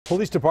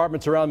Police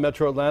departments around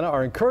Metro Atlanta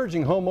are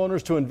encouraging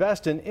homeowners to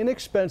invest in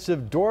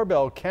inexpensive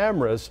doorbell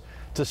cameras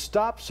to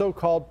stop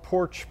so-called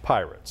porch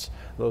pirates.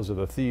 Those are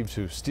the thieves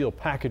who steal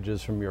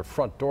packages from your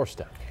front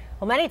doorstep.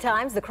 Well, many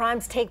times the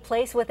crimes take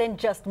place within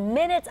just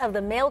minutes of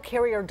the mail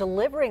carrier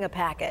delivering a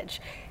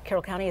package.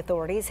 Carroll County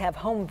authorities have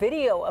home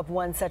video of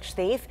one such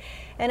thief.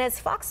 And as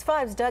Fox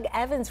 5's Doug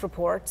Evans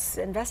reports,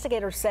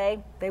 investigators say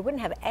they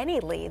wouldn't have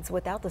any leads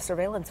without the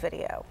surveillance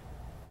video.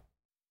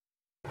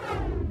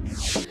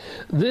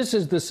 This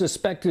is the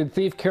suspected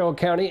thief Carroll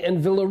County and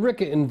Villa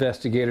Rica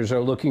investigators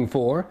are looking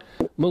for.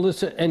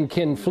 Melissa and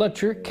Ken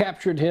Fletcher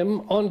captured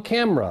him on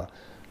camera.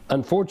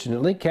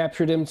 Unfortunately,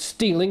 captured him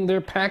stealing their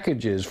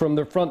packages from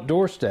their front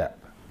doorstep.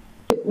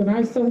 When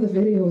I saw the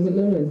video, it was a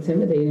little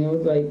intimidating. I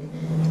was like,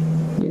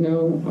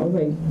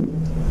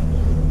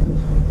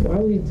 why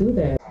would you do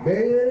that?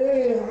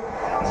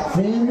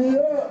 Feed me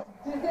up.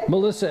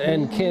 Melissa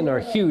and Ken are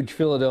huge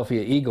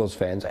Philadelphia Eagles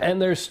fans,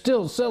 and they're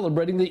still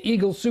celebrating the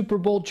Eagles Super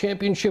Bowl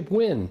championship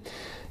win.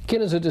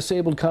 Ken is a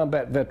disabled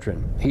combat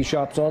veteran. He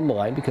shops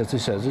online because he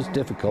says it's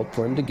difficult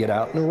for him to get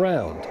out and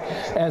around.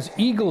 As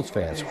Eagles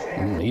fans,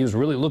 he was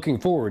really looking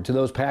forward to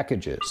those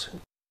packages.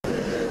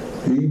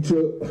 He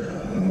took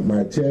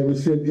my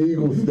championship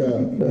Eagle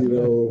stuff,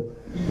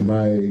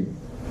 my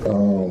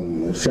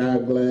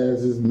shot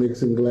glasses,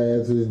 mixing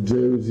glasses,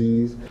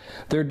 jerseys.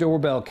 Their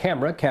doorbell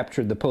camera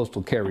captured the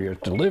postal carrier's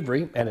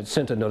delivery, and it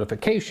sent a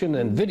notification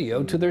and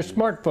video to their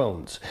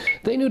smartphones.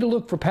 They knew to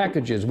look for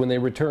packages when they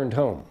returned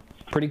home.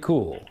 Pretty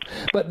cool.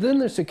 But then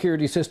the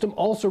security system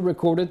also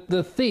recorded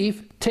the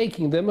thief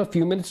taking them a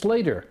few minutes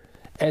later,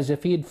 as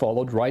if he had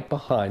followed right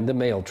behind the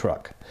mail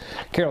truck.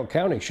 Carroll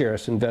County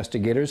Sheriff's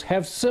investigators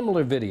have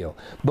similar video.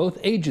 Both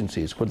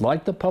agencies would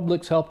like the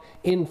public's help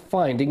in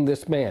finding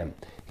this man.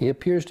 He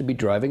appears to be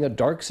driving a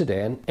dark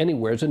sedan, and he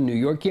wears a New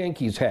York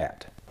Yankees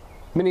hat.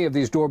 Many of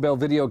these doorbell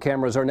video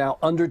cameras are now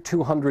under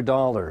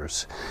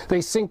 $200.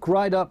 They sync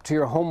right up to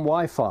your home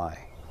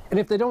Wi-Fi. And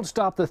if they don't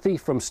stop the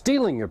thief from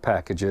stealing your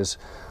packages,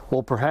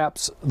 well,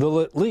 perhaps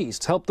they'll at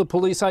least help the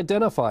police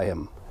identify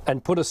him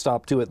and put a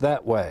stop to it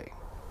that way.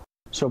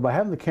 So by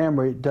having the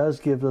camera, it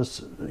does give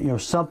us,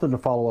 something to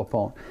follow up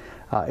on.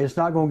 It's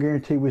not going to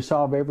guarantee we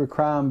solve every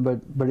crime,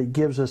 but it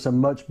gives us a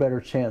much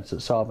better chance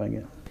at solving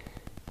it.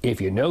 If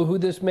you know who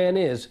this man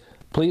is,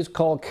 please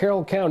call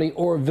Carroll County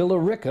or Villa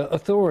Rica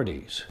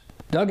authorities.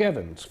 Doug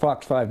Evans,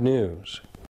 Fox 5 News.